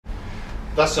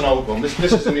That's an old one. This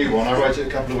is a new one. I wrote it a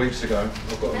couple of weeks ago.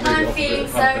 I've got And I'm feeling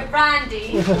so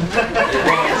randy.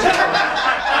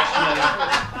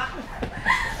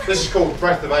 This is called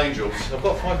Breath of Angels. I've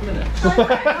got 5 minutes.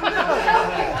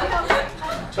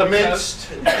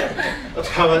 Amidst a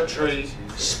poetry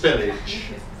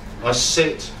spillage, I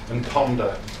sit and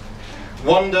ponder,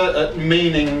 wonder at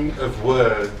meaning of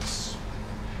words,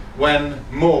 when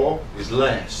more is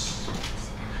less,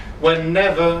 when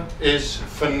never is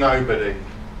for nobody,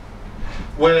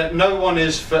 where no one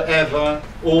is forever,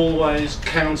 always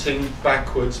counting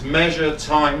backwards. Measure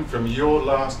time from your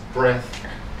last breath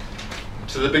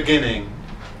to the beginning,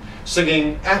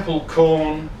 singing apple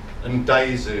corn and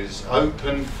daisies,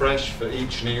 open fresh for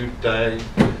each new day,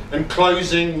 and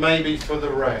closing maybe for the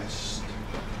rest.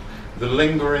 The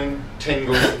lingering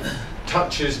tingle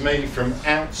touches me from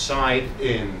outside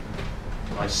in.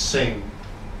 I sing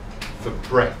for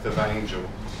Breath of Angels.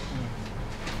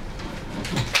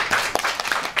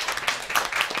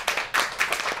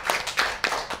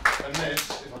 And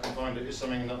this, if I can find it, is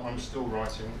something that I'm still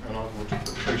writing, and I would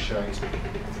appreciate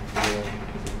your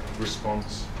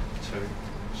response to.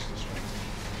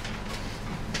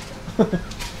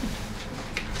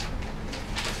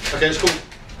 Okay, it's called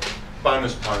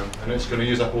Bonus Poem, and it's going to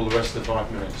use up all the rest of the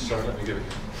 5 minutes, so let me give it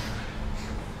to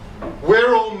you.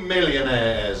 We're all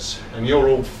millionaires, and you're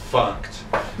all fucked.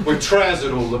 We've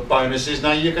trousered all the bonuses,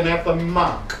 now you can have the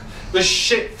muck. The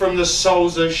shit from the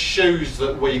soles of shoes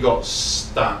that we got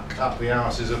stuck up the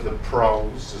arses of the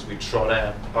proles as we trod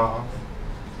our path.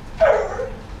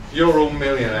 You're all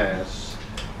millionaires.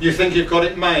 You think you've got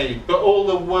it made, but all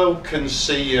the world can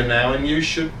see you now, and you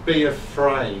should be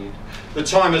afraid. The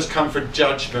time has come for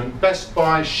judgment. Best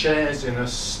buy shares in a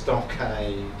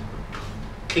stockade.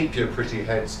 Keep your pretty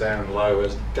heads down low,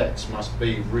 as debts must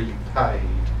be repaid.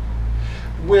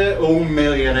 We're all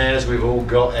millionaires, we've all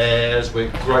got heirs,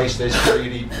 we're graceless,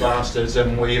 greedy bastards,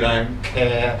 and we don't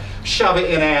care. Shove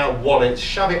it in our wallets,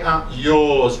 shove it up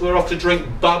yours. We're off to drink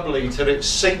bubbly till it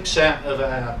seeps out of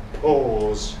our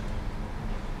pores.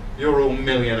 You're all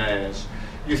millionaires.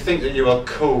 You think that you are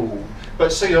cool,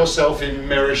 but see yourself in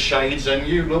mirror shades and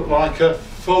you look like a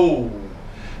fool.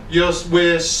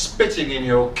 We're spitting in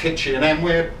your kitchen and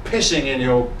we're pissing in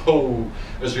your pool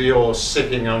as you're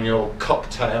sipping on your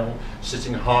cocktail,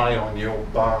 sitting high on your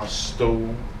bar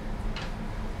stool.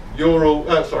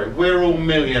 We're all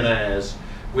millionaires.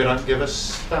 We don't give a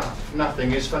stuff.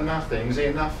 Nothing is for nothings.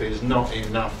 Enough is not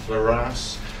enough for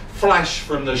us. Flash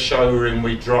from the showroom,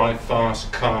 we drive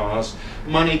fast cars.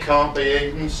 Money can't be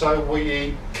eaten, so we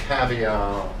eat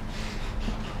caviar.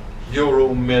 You're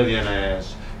all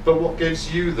millionaires. But what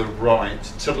gives you the right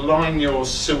to line your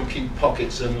silky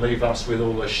pockets and leave us with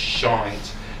all the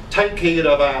shite? Take heed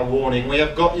of our warning, we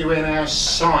have got you in our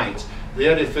sight. The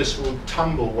edifice will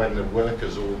tumble when the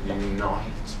workers all unite.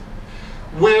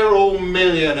 We're all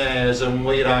millionaires and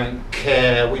we don't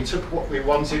care. We took what we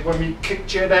wanted when we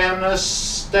kicked you down the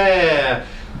stair.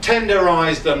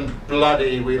 Tenderised and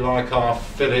bloody, we like our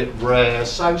fillet rare.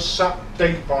 So suck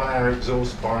deep by our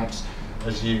exhaust pipes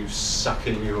as you suck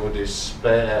in your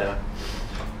despair.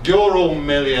 You're all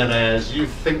millionaires, you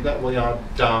think that we are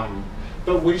dumb,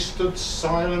 but we stood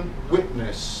silent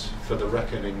witness for the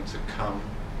reckoning to come.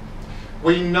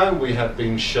 We know we have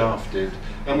been shafted,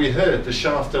 and we heard the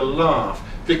shafter laugh,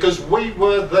 because we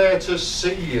were there to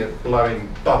see you blowing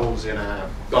bubbles in our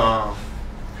bath.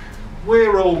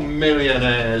 We're all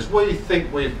millionaires, we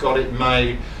think we've got it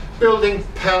made, building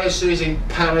palaces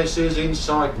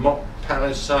inside mock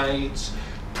palisades.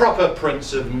 Proper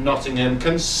Prince of Nottingham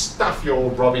can stuff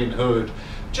your Robin Hood,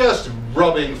 just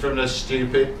robbing from the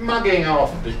stupid, mugging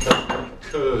off because we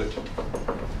could.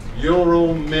 You're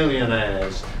all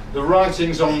millionaires, the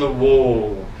writing's on the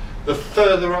wall. The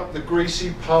further up the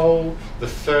greasy pole, the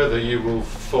further you will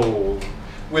fall.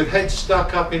 With head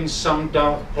stuck up in some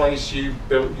dark place, you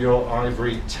built your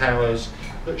ivory towers.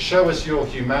 But show us your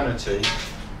humanity,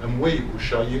 and we will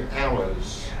show you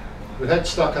ours. With head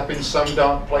stuck up in some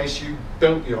dark place, you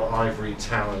built your ivory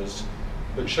towers.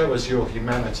 But show us your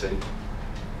humanity,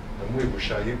 and we will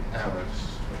show you ours.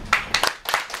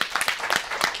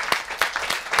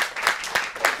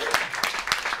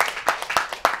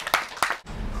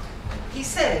 He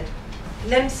said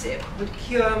Lemsip would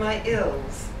cure my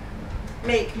ills,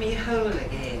 make me whole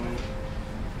again.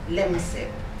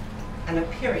 Lemsip, an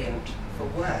aperient for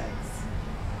words.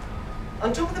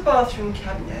 On top of the bathroom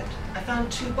cabinet, I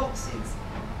found 2 boxes,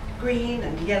 green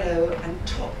and yellow and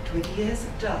topped with years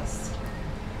of dust.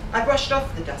 I brushed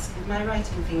off the dust with my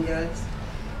writing fingers.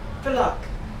 For luck.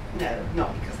 No,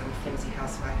 not because I'm a flimsy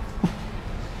housewife.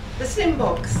 The slim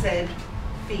box said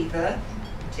fever,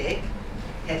 tick,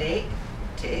 headache,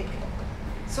 tick.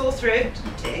 Sore throat,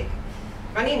 tick.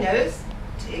 Runny nose,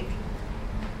 tick.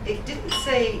 It didn't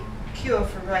say cure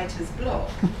for writer's block.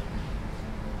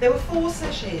 There were 4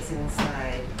 sachets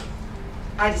inside.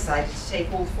 I decided to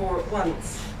take all 4 at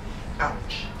once.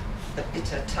 Ouch, the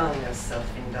bitter tongue of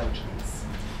self-indulgence.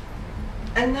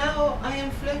 And now I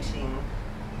am floating,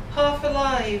 half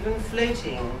alive and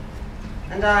floating,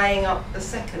 and eyeing up the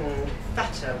second,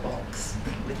 fatter box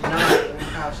with 9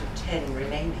 out of 10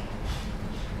 remaining.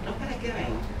 Not bad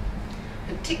going,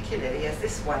 particularly as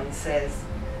this one says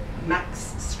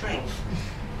max strength.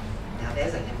 Now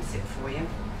there's a lemsip for you.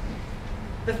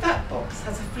 The fat box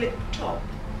has a flip top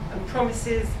and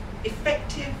promises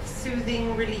effective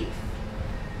soothing relief.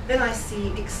 Then I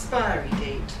see expiry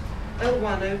date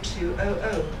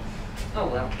 010200. Oh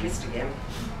well, missed again.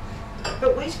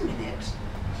 But wait a minute.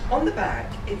 On the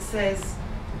back it says,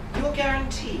 your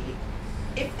guarantee,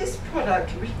 if this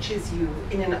product reaches you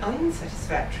in an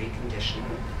unsatisfactory condition,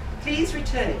 please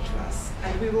return it to us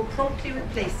and we will promptly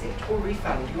replace it or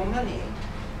refund your money.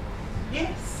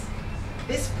 Yes,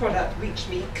 this product reached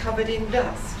me covered in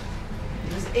dust.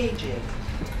 It was aged,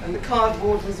 and the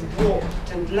cardboard was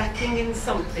warped and lacking in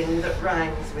something that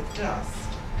rhymes with dust.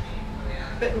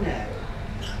 But no,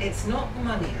 it's not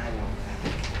money I want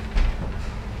back.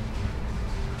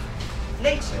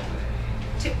 Later,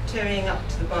 tiptoeing up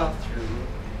to the bathroom,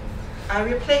 I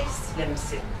replace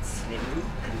Lemsip Slim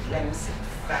and Lemsip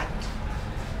Fat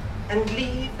and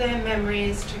leave their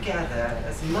memories to gather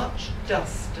as much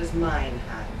dust as mine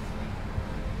have.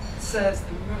 It serves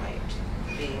them right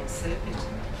for being so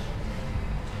bitter.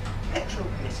 Petrol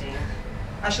permitting,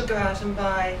 I shall go out and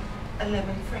buy a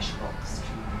lemon fresh box too.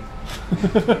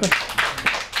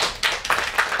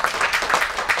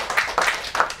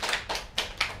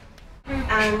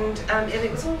 And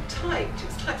it was all typed. It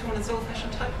was typed on one of those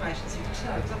old-fashioned typewriters, you could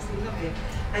tell. It was absolutely lovely.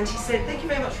 And he said, thank you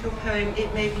very much for your poem.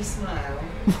 It made me smile.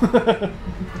 I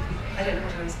don't know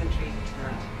what I was going to read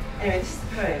tonight. Anyway, this is the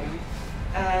poem.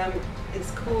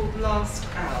 It's called Last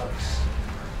Out.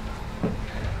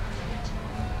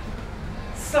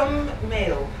 Some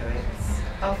male poets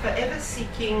are forever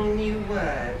seeking new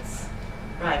words,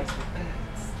 rhymes with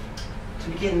birds, to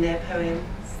begin their poems,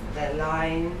 their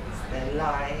lines, their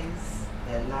lies,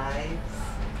 their lives.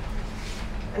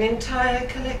 An entire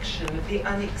collection of the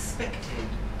unexpected.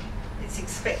 It's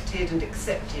expected and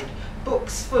accepted.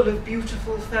 Books full of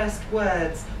beautiful first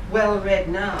words, well read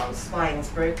now, spines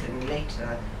broken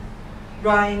later.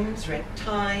 Rhymes read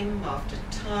time after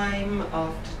time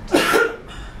after time.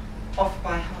 Off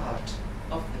by heart,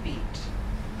 off the beat.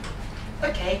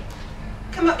 Okay,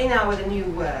 come at me now with a new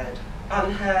word.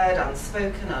 Unheard,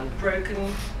 unspoken,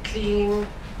 unbroken, clean,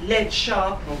 lead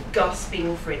sharp and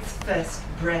gasping for its first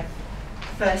breath,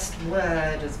 first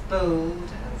word as bold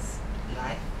as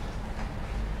life.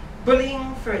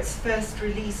 Bullying for its first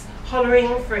release,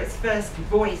 hollering for its first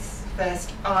voice,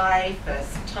 first eye,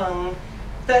 first tongue,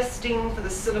 thirsting for the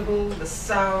syllable, the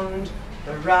sound,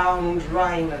 the round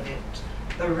rhyme of it,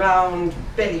 the round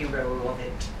belly roll of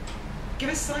it. Give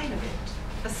a sign of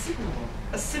it, a signal,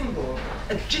 a symbol,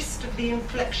 a gist of the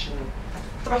inflection,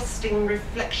 a thrusting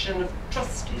reflection of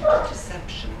trusted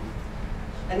deception.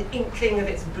 An inkling of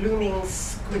its blooming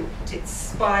squint, its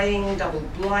spying,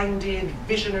 double-blinded,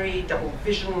 visionary,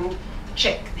 double-visioned,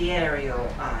 check the aerial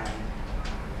eye.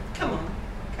 Come on,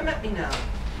 come at me now.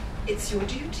 It's your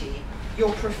duty,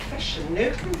 your profession,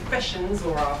 no confessions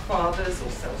or our fathers or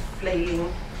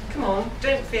self-flailing. Come on,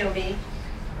 don't fail me.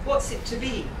 What's it to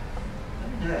be?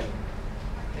 Oh no,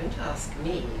 don't ask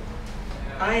me.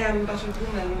 I am but a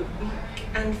woman weak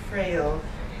and frail,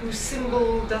 whose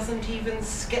symbol doesn't even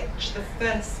sketch the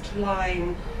first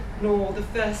line, nor the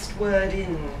first word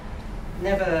in,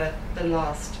 never the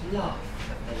last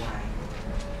laugh of the line.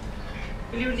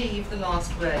 Will you leave the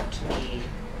last word to me,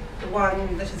 the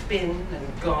one that has been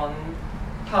and gone,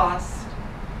 past,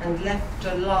 and left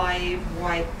a live,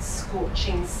 white,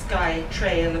 scorching sky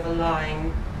trail of a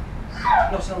line,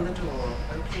 not on the door,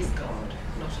 oh please God,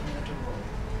 not on the door,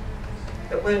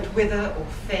 that won't wither or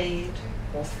fade,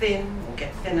 or thin, or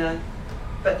get thinner,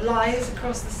 but lies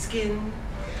across the skin,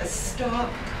 as stark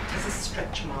as a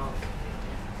stretch mark,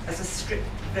 as a stripped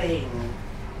vein,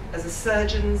 as a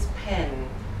surgeon's pen,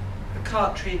 the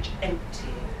cartridge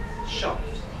empty, shot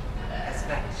as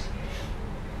that.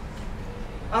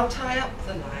 I'll tie up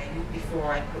the line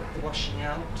before I put the washing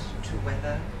out to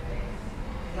weather,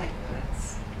 like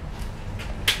birds.